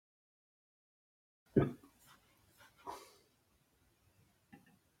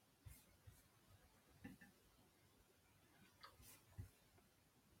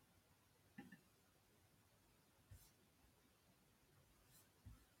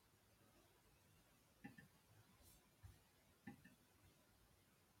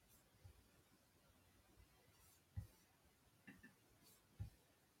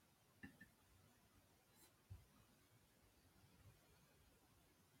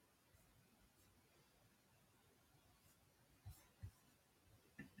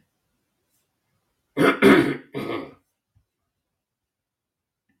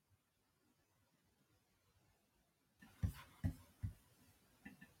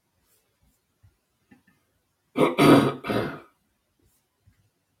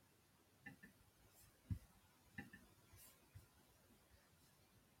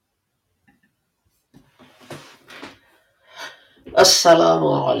Assalamu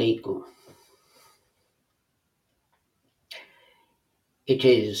alaikum. It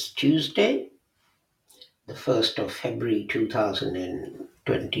is Tuesday, the 1st of February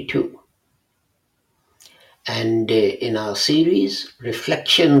 2022. And in our series,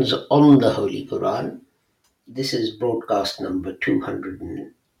 Reflections on the Holy Quran, this is broadcast number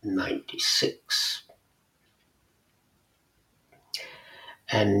 296.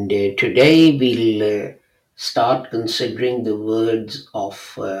 And today we'll start considering the words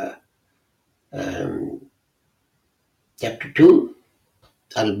of um, chapter 2,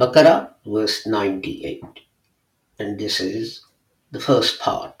 Al-Baqarah, verse 98. And this is the first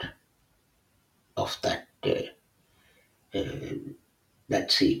part of uh,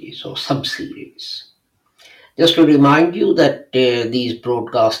 that series or sub-series. Just to remind you that these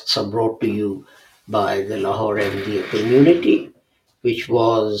broadcasts are brought to you by the Lahore Ahmadiyya community, which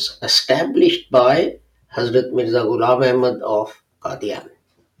was established by Hazrat Mirza Ghulam Ahmad of Qadian.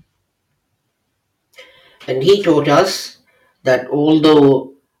 And he taught us that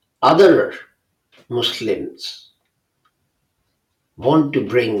although other Muslims want to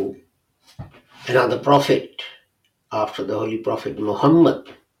bring another prophet after the Holy Prophet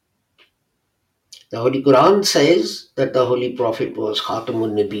Muhammad, the Holy Quran says that the Holy Prophet was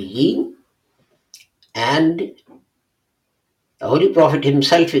Khatamun Nabiyyin, and the Holy Prophet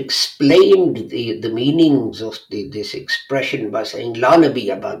himself explained the meanings of this expression by saying, La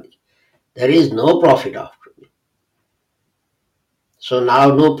Nabiya Ba'di, there is no prophet after me. So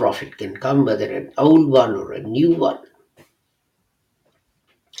now no prophet can come, whether an old one or a new one.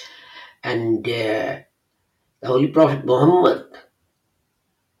 And the Holy Prophet Muhammad,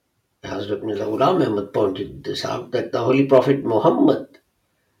 Hazrat Mirza Ghulam Ahmad pointed this out, that the Holy Prophet Muhammad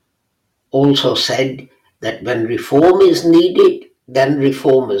also said that when reform is needed, then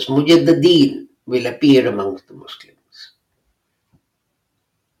reformers, Mujaddideen, will appear amongst the Muslims.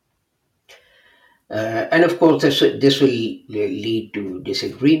 And of course, this will lead to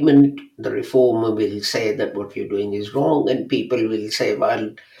disagreement. The reformer will say that what you're doing is wrong, and people will say, well,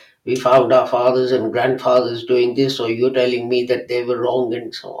 we found our fathers and grandfathers doing this, so you're telling me that they were wrong,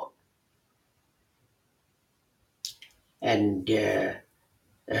 and so on. And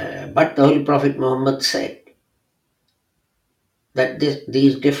but the Holy Prophet Muhammad said that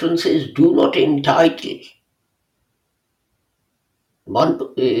these differences do not entitle one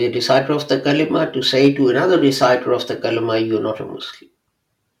reciter of the kalima to say to another reciter of the kalima, you're not a Muslim.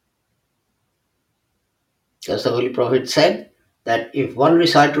 As the Holy Prophet said, that if one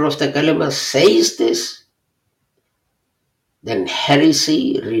reciter of the kalima says this, then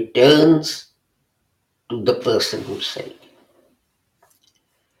heresy returns to the person who said it.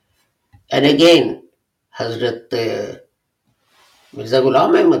 And again, Hazrat Mirza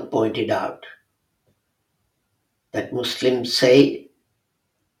Ghulam Ahmad pointed out that Muslims say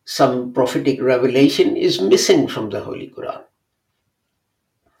some prophetic revelation is missing from the Holy Quran.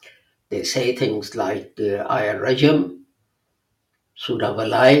 They say things like Ayah Rajam, Surah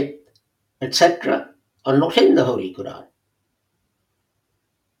Walayat, etc., are not in the Holy Quran.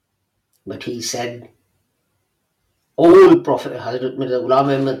 But he said, all prophet, Hazrat Mirza Ghulam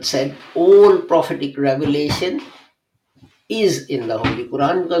Ahmad said, all prophetic revelation is in the Holy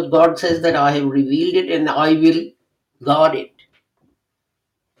Quran because God says that I have revealed it and I will guard it.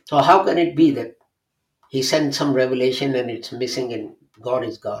 So how can it be that he sent some revelation and it's missing and God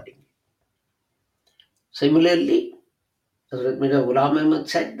is guarding it? Similarly, Hazrat Mirza Ghulam Ahmad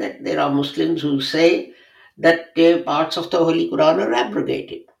said that there are Muslims who say that parts of the Holy Quran are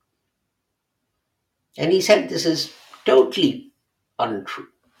abrogated. And he said this is totally untrue.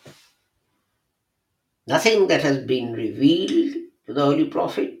 Nothing that has been revealed to the Holy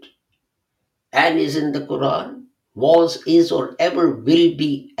Prophet and is in the Quran was, is, or ever will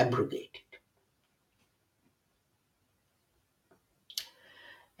be abrogated.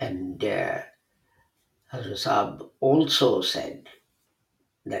 And Hazrat Sahib also said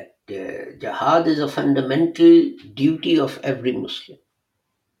that jihad is a fundamental duty of every Muslim.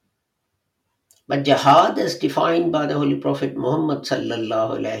 But jihad, as defined by the Holy Prophet Muhammad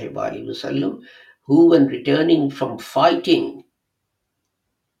sallallahu alaihi wasallam, who, when returning from fighting,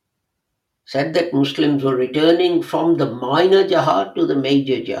 said that Muslims were returning from the minor jihad to the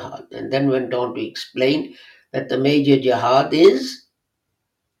major jihad, and then went on to explain that the major jihad is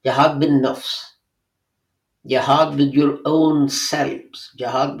jihad bin nafs, jihad with your own selves,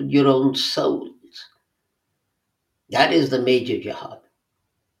 jihad with your own souls. That is the major jihad.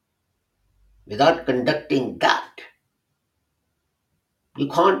 Without conducting that, you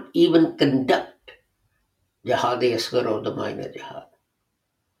can't even conduct jihad-e-asghar or the minor jihad.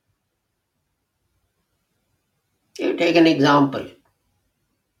 You take an example.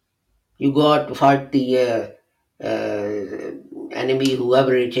 You go out to fight the enemy,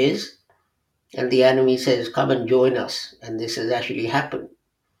 whoever it is, and the enemy says, "Come and join us," and this has actually happened,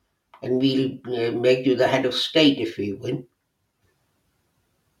 and we'll make you the head of state if we win.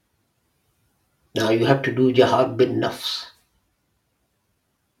 Now you have to do jihad bin nafs.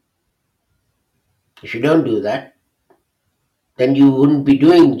 If you don't do that, then you wouldn't be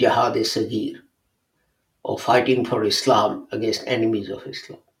doing jihad sagir or fighting for Islam against enemies of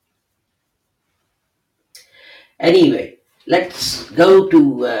Islam. Anyway, let's go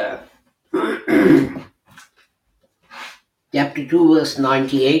to chapter 2, verse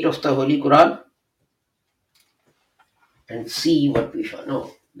 98 of the Holy Quran and see what we shall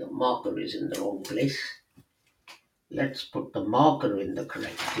know. The marker is in the wrong place. Let's put the marker in the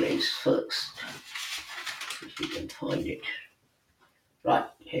correct place first, if we can find it. Right,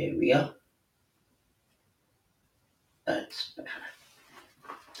 here we are. That's better.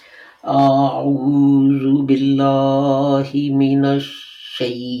 أعوذ بالله من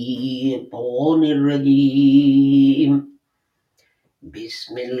الشيطان الرجيم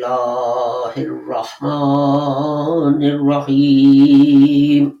بسم الله الرحمن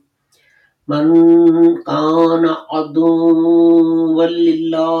الرحيم من كان عدوا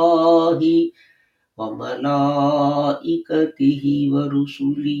لله وملائكته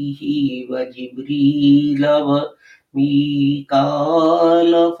ورسله وجبريل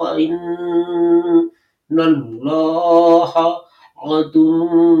وميكال فإن الله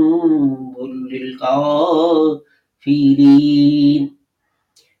عدو للكافرين.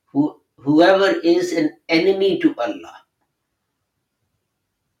 Whoever is an enemy to Allah,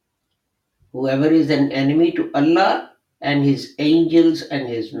 whoever is an enemy to Allah and his angels and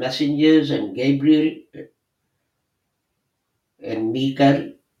his messengers and Gabriel and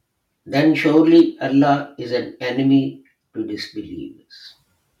Mikael, then surely Allah is an enemy to disbelievers.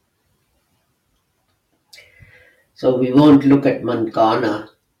 So we won't look at mankana,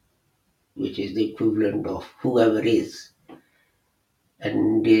 which is the equivalent of whoever is.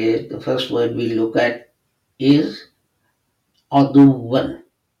 And the first word we look at is aduwan.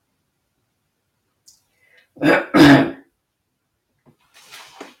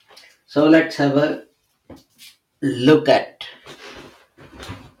 So let's have a look at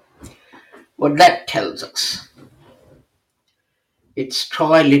what that tells us. Its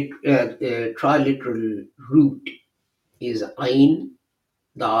triliteral root is Ain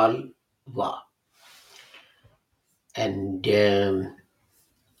Dal Va. And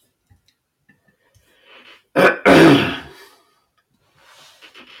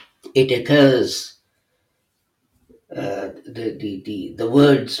it occurs, the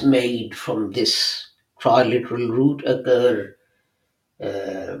words made from this triliteral root occur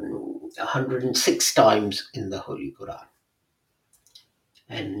 106 times in the Holy Quran.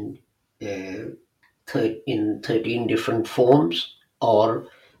 And in 13 different forms, or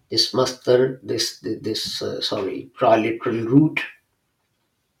this masdar, triliteral root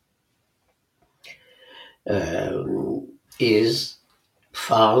is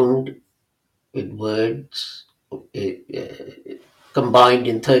found with words combined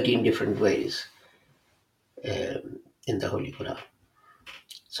in 13 different ways in the Holy Quran.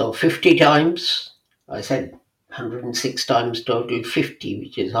 So 50 times, I said 106 times total, 50,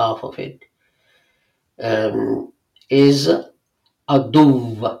 which is half of it, is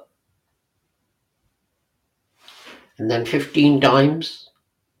aduv. And then 15 times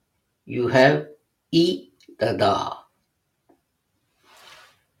you have itada.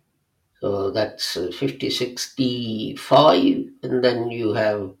 So that's 50, 65. And then you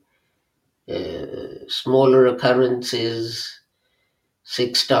have smaller occurrences,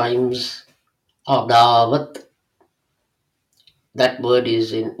 6 times adawat. That word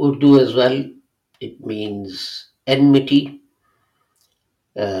is in Urdu as well. It means enmity.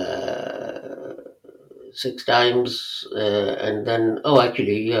 6 times, and then,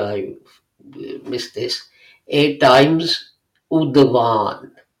 I missed this. 8 times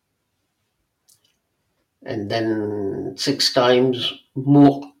Udvan, and then 6 times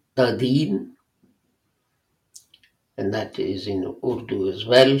Muqtadin, and that is in Urdu as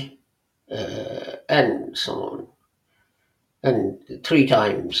well, and so on. And 3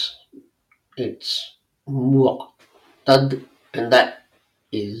 times it's Muqtad, and that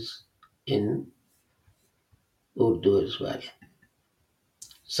is in Urdu as well.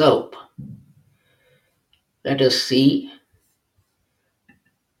 So let us see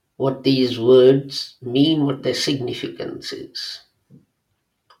what these words mean, what their significance is.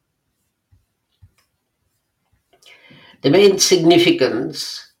 The main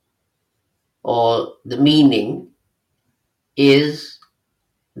significance or the meaning is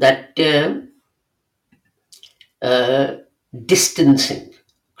that uh, distancing,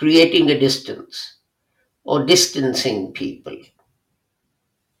 creating a distance or distancing people.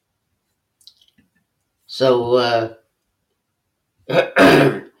 So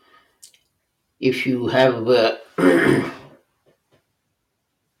if you have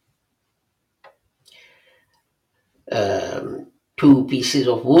two pieces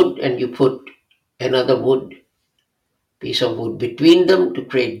of wood and you put another piece of wood between them to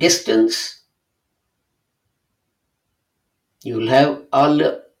create distance, you will have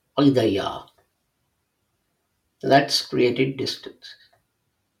al idaya. That's created distance.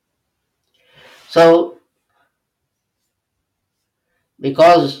 So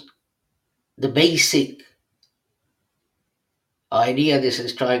because the basic idea this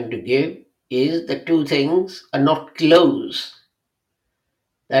is trying to give is the two things are not close.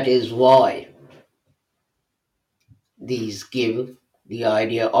 That is why these give the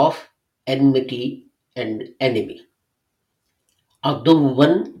idea of enmity and enemy.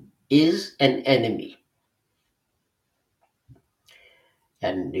 Aduwan is an enemy,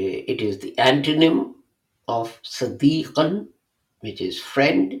 and it is the antonym of sadiqan, which is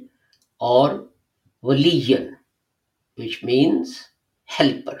friend, or waliyan, which means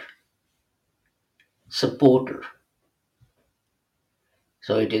helper, supporter.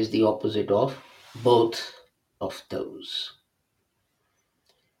 So it is the opposite of both of those.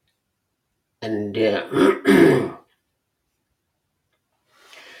 And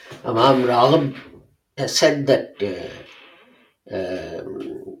Imam Raghib has said that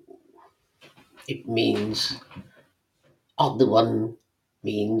it means, or the one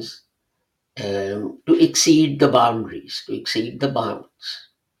means to exceed the boundaries, to exceed the bounds.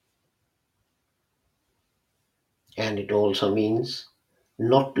 And it also means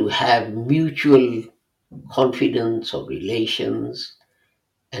not to have mutual confidence or relations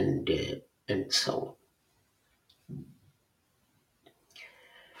and so on.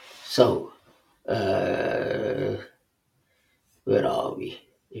 So, where are we?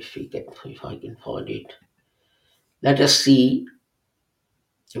 If I can find it, let us see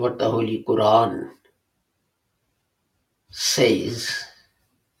what the Holy Quran says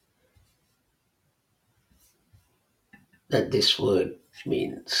that this word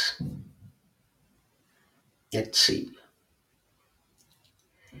means. Let's see.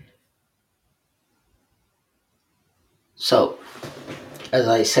 So, as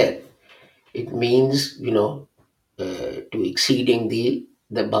I said, it means to exceeding the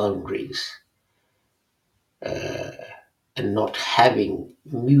boundaries and not having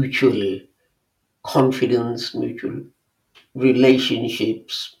mutual confidence, mutual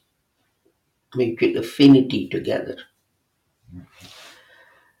relationships, mutual affinity together.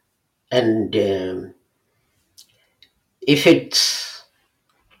 And if it's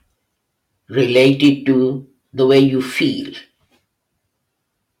related to the way you feel,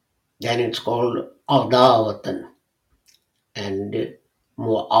 then it's called adawatan and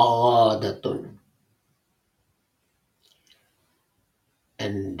mu'adatun.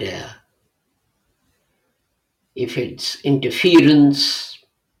 And if it's interference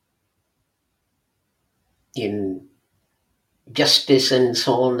in justice and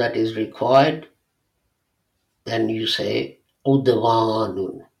so on that is required, then you say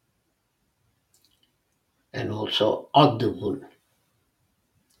udwanun and also adwun.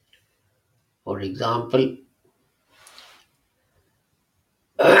 For example,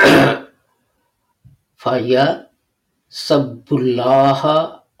 faya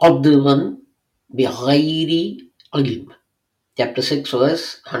sabbullaha adwan bighayri ilm. Chapter 6,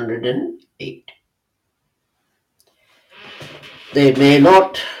 verse 108. They may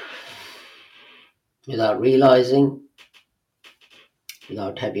not, without realizing,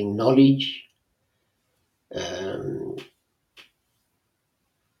 without having knowledge, um,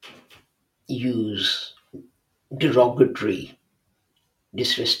 use derogatory,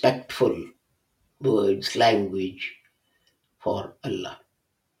 disrespectful words, language for Allah.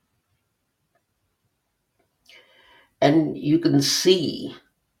 And you can see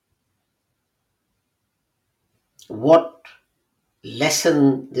what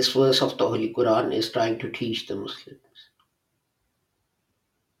lesson this verse of the Holy Quran is trying to teach the Muslims.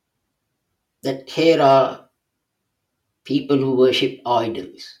 That here are people who worship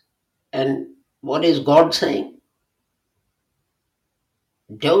idols. And what is God saying?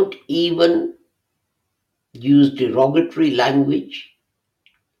 Don't even use derogatory language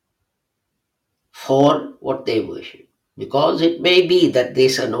for what they worship. Because it may be that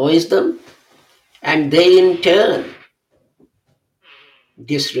this annoys them and they in turn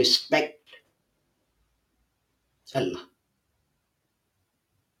disrespect Allah.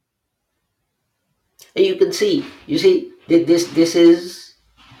 And you see, this is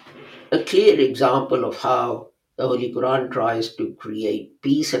a clear example of how the Holy Quran tries to create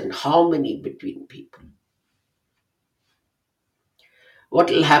peace and harmony between people. What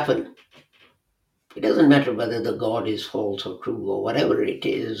will happen? It doesn't matter whether the God is false or true or whatever it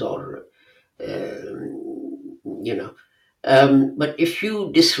is, or you know. But if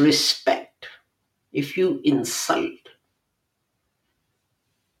you disrespect, if you insult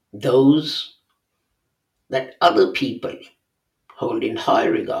those that other people hold in high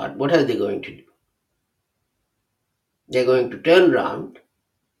regard, what are they going to do? They're going to turn around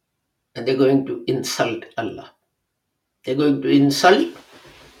and they're going to insult Allah. They're going to insult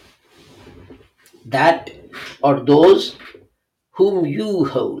that or those whom you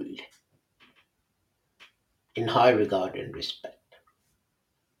hold in high regard and respect.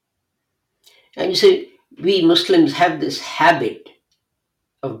 And you see, we Muslims have this habit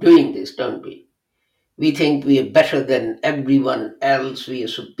of doing this, don't we? We think we are better than everyone else, we are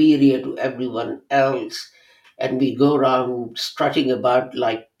superior to everyone else, and we go around strutting about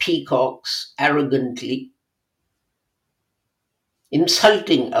like peacocks arrogantly,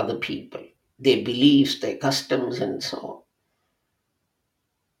 insulting other people, their beliefs, their customs, and so on.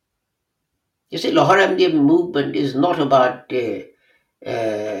 You see, Lahore Ahmadiyya movement is not about, uh,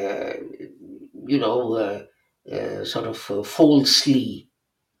 you know, sort of falsely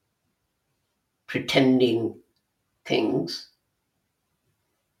pretending things.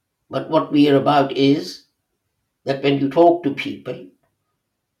 But what we are about is that when you talk to people,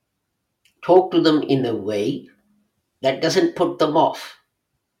 talk to them in a way that doesn't put them off,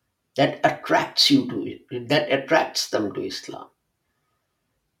 that attracts you to it, that attracts them to Islam.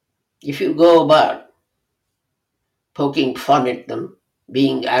 If you go about poking fun at them,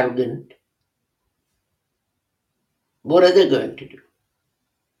 being arrogant, what are they going to do?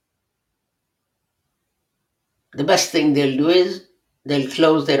 The best thing they'll do is they'll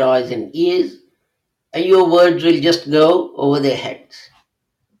close their eyes and ears, and your words will just go over their heads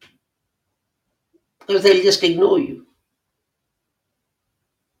because they'll just ignore you.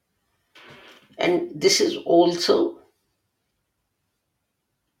 And this is also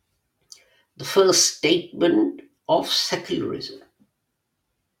the first statement of secularism.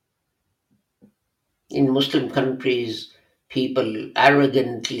 In Muslim countries, people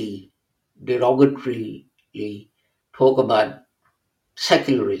arrogantly, derogatorily talk about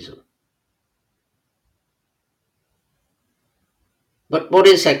secularism. But what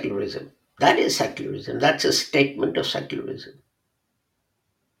is secularism? That is secularism. That's a statement of secularism.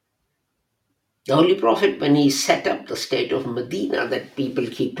 The Holy Prophet, when he set up the state of Medina, that people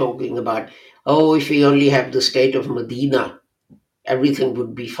keep talking about, oh, if we only have the state of Medina, everything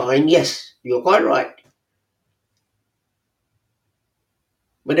would be fine. Yes, you're quite right.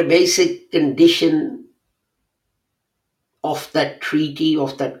 But a basic condition of that treaty,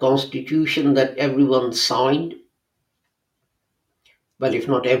 of that constitution that everyone signed, well, if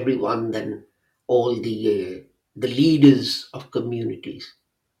not everyone, then all the leaders of communities.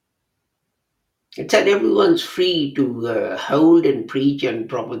 It said everyone's free to hold and preach and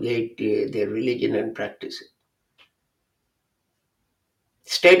propagate their religion and practice it.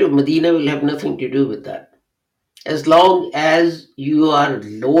 State of Medina will have nothing to do with that. As long as you are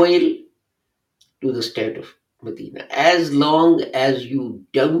loyal to the state of Medina, as long as you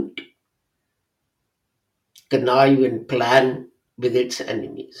don't connive and plan with its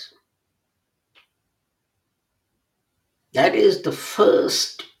enemies. That is the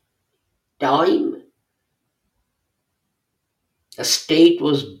first time a state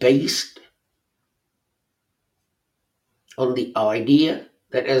was based on the idea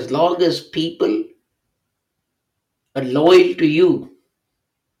that as long as people are loyal to you,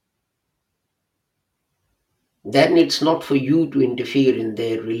 then it's not for you to interfere in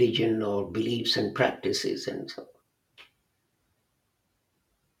their religion or beliefs and practices and so on.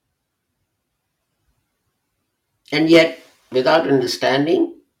 And yet, without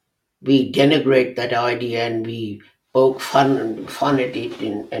understanding, we denigrate that idea and we poke fun at it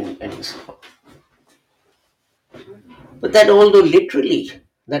and so on. But that although literally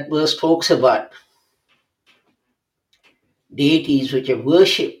that verse talks about deities which are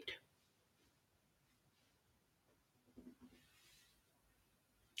worshipped,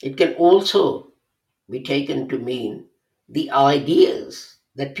 it can also be taken to mean the ideas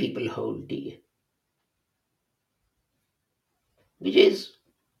that people hold dear, which is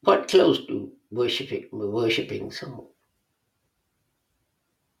quite close to worshipping someone.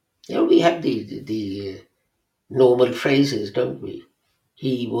 You know, we have the normal phrases, don't we?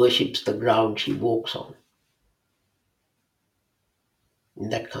 He worships the ground he walks on,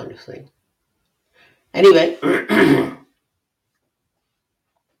 and that kind of thing. Anyway,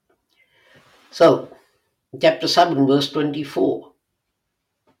 so chapter 7, verse 24,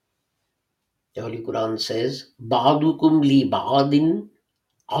 the Holy Quran says, Ba'dukum li ba'din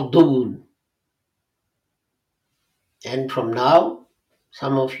adun. And from now,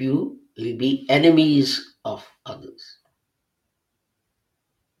 some of you will be enemies of others.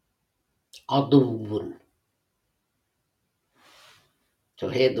 Adun. So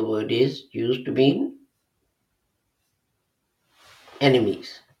here the word is used to mean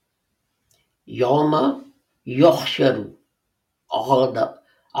enemies. Yawma yuhsharu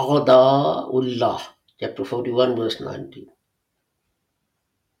Ullah, chapter 41, verse 19.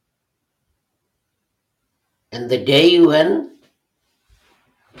 And the day when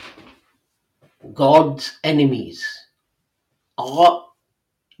God's enemies, Ullah,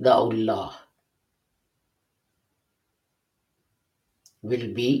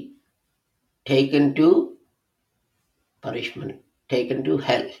 will be taken to punishment, taken to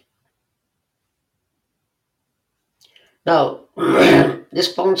hell. Now,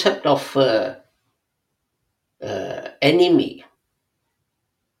 this concept of enemy,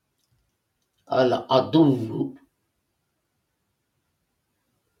 al-adu,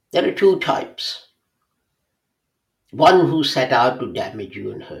 there are two types. One who set out to damage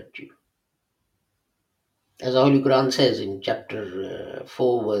you and hurt you. As the Holy Quran says in chapter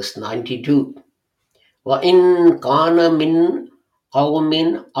 4, verse 92, وَإِن كَانَ مِنْ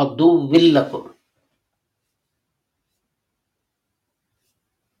قَوْمٍ عَدُوٍّ لَكُمْ.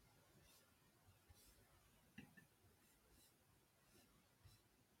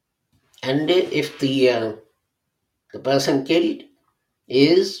 And if the person killed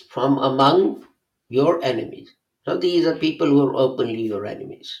is from among your enemies. So these are people who are openly your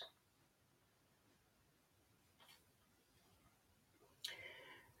enemies.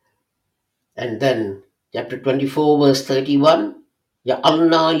 And then chapter 24, verse 31,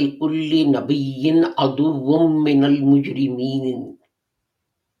 جَعَلْنَا لِكُلِّ نَبِيٍّ عَدُوًّا مِّنَ الْمُجْرِمِينَ.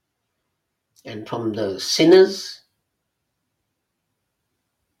 And from the sinners,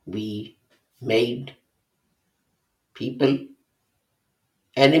 we made people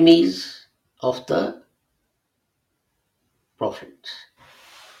enemies of the prophets.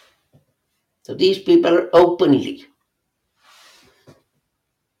 So these people are openly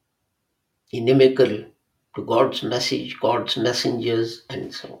inimical to God's message, God's messengers,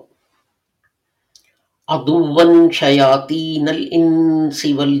 and so on. Aduwan shayateen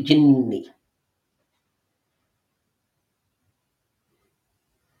al-insi wal jinni.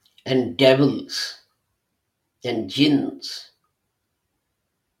 And devils and jinns.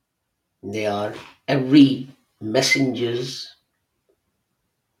 They are every messenger's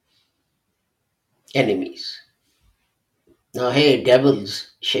enemies. Now here,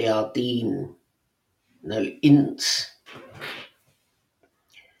 devils, shayateen al-ins.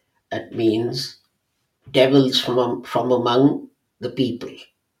 That means devils from among the people.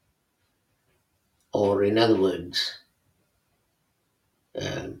 Or in other words,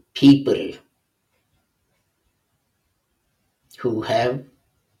 people who have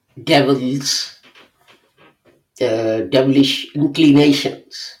devilish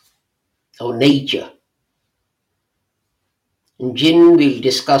inclinations or nature. And jinn we'll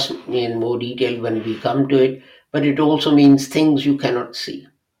discuss in more detail when we come to it, but it also means things you cannot see.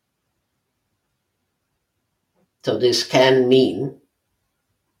 So this can mean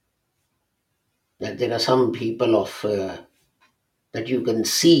that there are some people that you can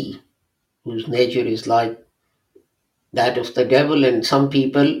see whose nature is like that of the devil, and some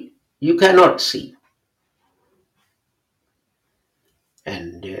people you cannot see.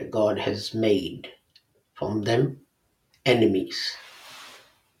 And God has made from them enemies.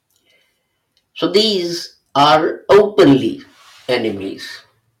 So these are openly enemies.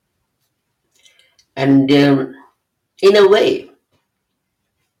 And in a way,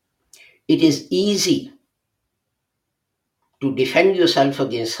 it is easy to defend yourself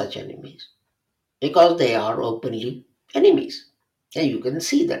against such enemies because they are openly enemies. And you can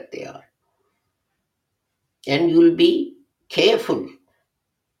see that they are. And you'll be careful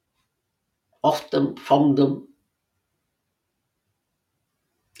of them, from them.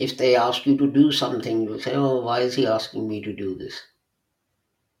 If they ask you to do something, you'll say, oh, why is he asking me to do this?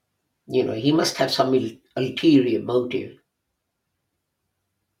 He must have some ulterior motive.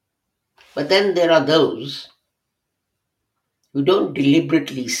 But then there are those who don't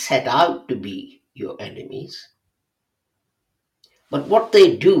deliberately set out to be your enemies. But what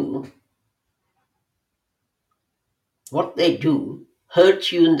they do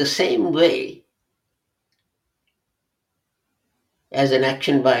hurts you in the same way as an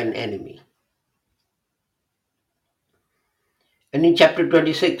action by an enemy. And in chapter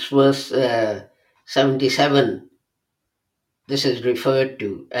 26, verse 77, this is referred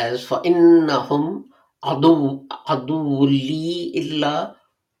to as فَإِنَّهُمْ عَدُوٌّ لِّي إِلَّا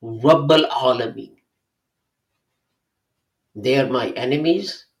رَبَّ الْعَالَمِينَ. They are my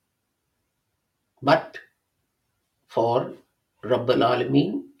enemies, but for Rabbul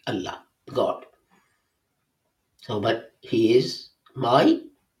Alameen, Allah, God. So, but He is my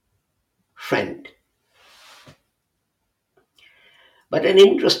friend. But an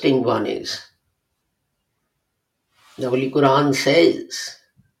interesting one is, the Holy Quran says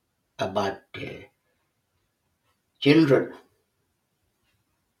about children,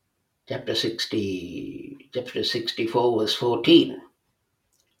 chapter 64, verse 14,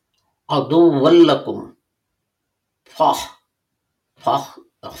 عَدُوًّا لَكُمْ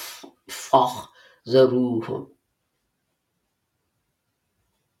فَاحْذَرُوهُمْ.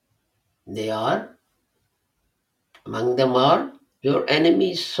 They are, among them are your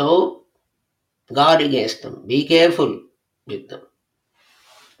enemies, so guard against them. Be careful with them.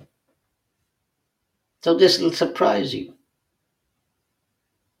 So this will surprise you.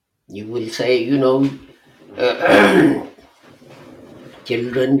 You will say, uh,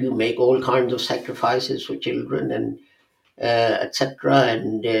 children, you make all kinds of sacrifices for children and etc.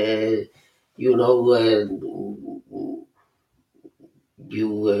 And, you know,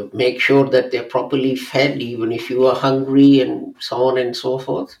 you make sure that they're properly fed, even if you are hungry, and so on and so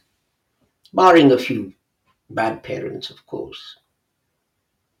forth. Barring a few bad parents, of course.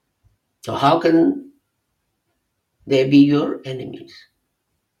 So, how can they be your enemies?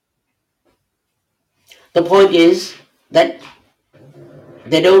 The point is that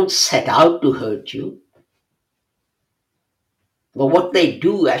they don't set out to hurt you, but what they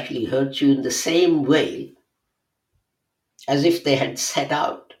do actually hurts you in the same way as if they had set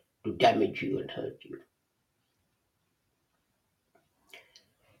out to damage you and hurt you.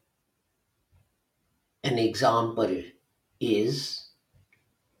 An example is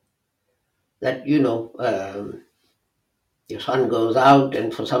that, your son goes out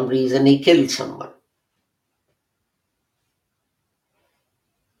and for some reason he kills someone.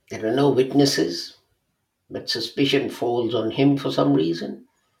 There are no witnesses, but suspicion falls on him for some reason.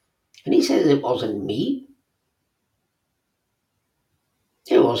 And he says, it wasn't me.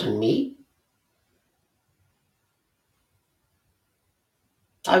 It wasn't me.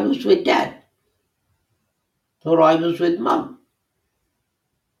 I was with dad. Or I was with mum.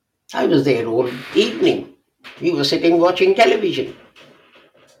 I was there all evening. We were sitting watching television.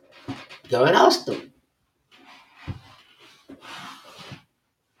 Go and ask them.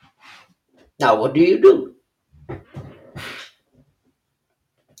 Now, what do you do?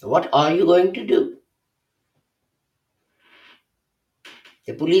 What are you going to do?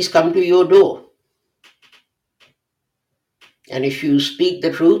 The police come to your door. And if you speak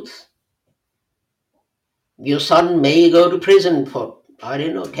the truth, your son may go to prison for,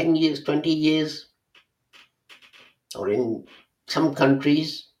 10 years, 20 years. Or in some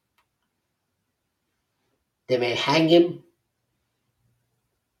countries, they may hang him.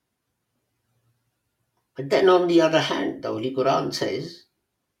 But then on the other hand, the Holy Quran says,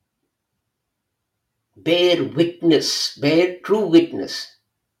 bear witness, bear true witness,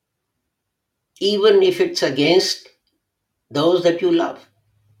 even if it's against those that you love.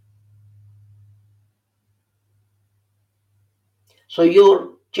 So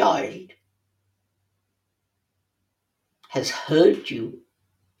your child has hurt you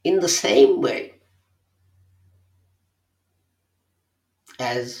in the same way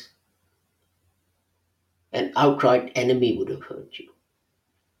as an outright enemy would have hurt you.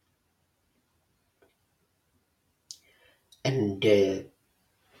 And, you'll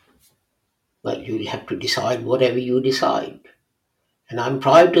have to decide whatever you decide. And I'm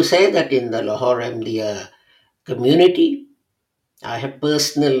proud to say that in the Lahore Ahmadiyya community, I have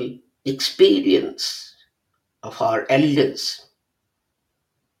personal experience of our elders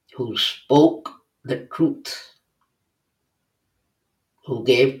who spoke the truth, who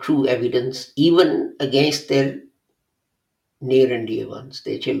gave true evidence even against their near and dear ones,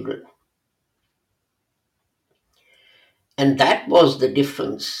 their children. And that was the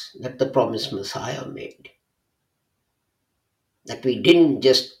difference that the promised Messiah made. That we didn't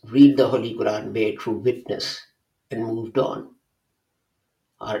just read the Holy Quran, bear true witness, and moved on.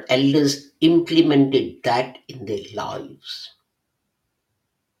 Our elders implemented that in their lives.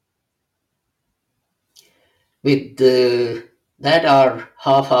 With that, our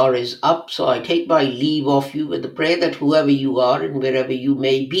half hour is up, so I take my leave of you with the prayer that whoever you are and wherever you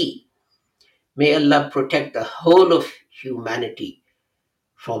may be, may Allah protect the whole of humanity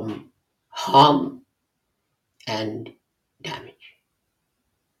from harm and damage.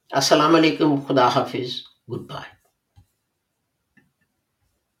 Assalamu alaikum, Khuda Hafiz, goodbye.